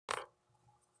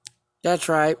That's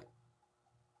right.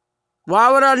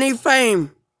 Why would I need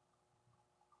fame?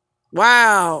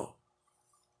 Wow.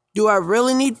 Do I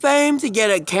really need fame to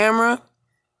get a camera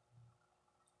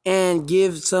and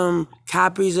give some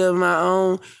copies of my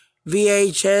own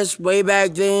VHS? Way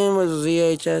back then was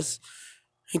VHS.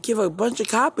 And give a bunch of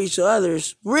copies to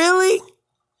others. Really?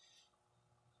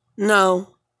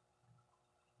 No.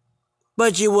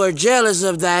 But you were jealous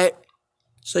of that.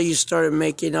 So you started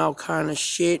making all kind of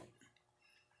shit.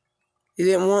 You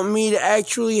didn't want me to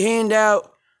actually hand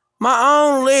out my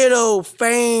own little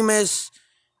famous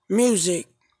music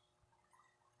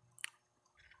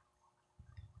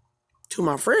to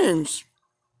my friends.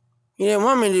 You didn't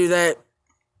want me to do that.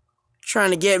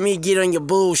 Trying to get me get on your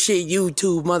bullshit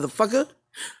YouTube, motherfucker.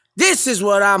 This is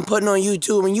what I'm putting on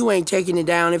YouTube and you ain't taking it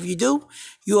down. If you do,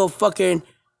 you're a fucking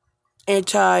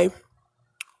anti...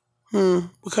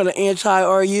 what kind of anti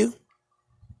are you?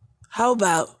 How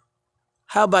about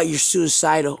you're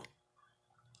suicidal?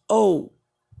 Oh,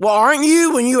 well, aren't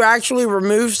you when you actually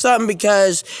remove something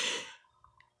because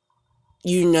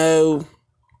you know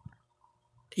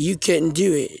you couldn't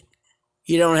do it?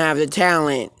 You don't have the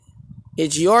talent.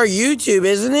 It's your YouTube,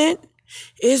 isn't it?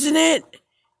 Isn't it?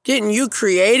 Didn't you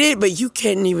create it, but you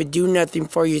can't even do nothing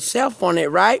for yourself on it,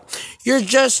 right? You're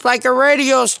just like a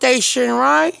radio station,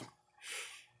 right?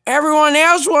 Everyone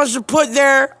else wants to put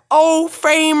their old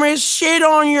famous shit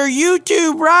on your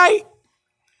YouTube, right?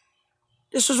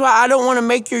 This is why I don't want to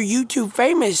make your YouTube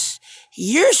famous.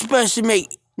 You're supposed to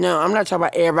make... No, I'm not talking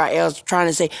about everybody else trying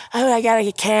to say, oh, I got an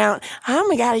account.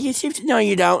 Oh, I got a YouTube... No,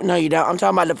 you don't. No, you don't. I'm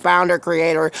talking about the founder,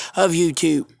 creator of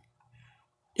YouTube.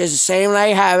 It's the same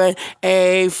like having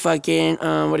a fucking,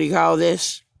 what do you call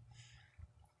this?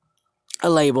 A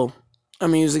label. A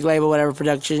music label, whatever,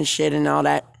 production shit and all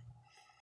that.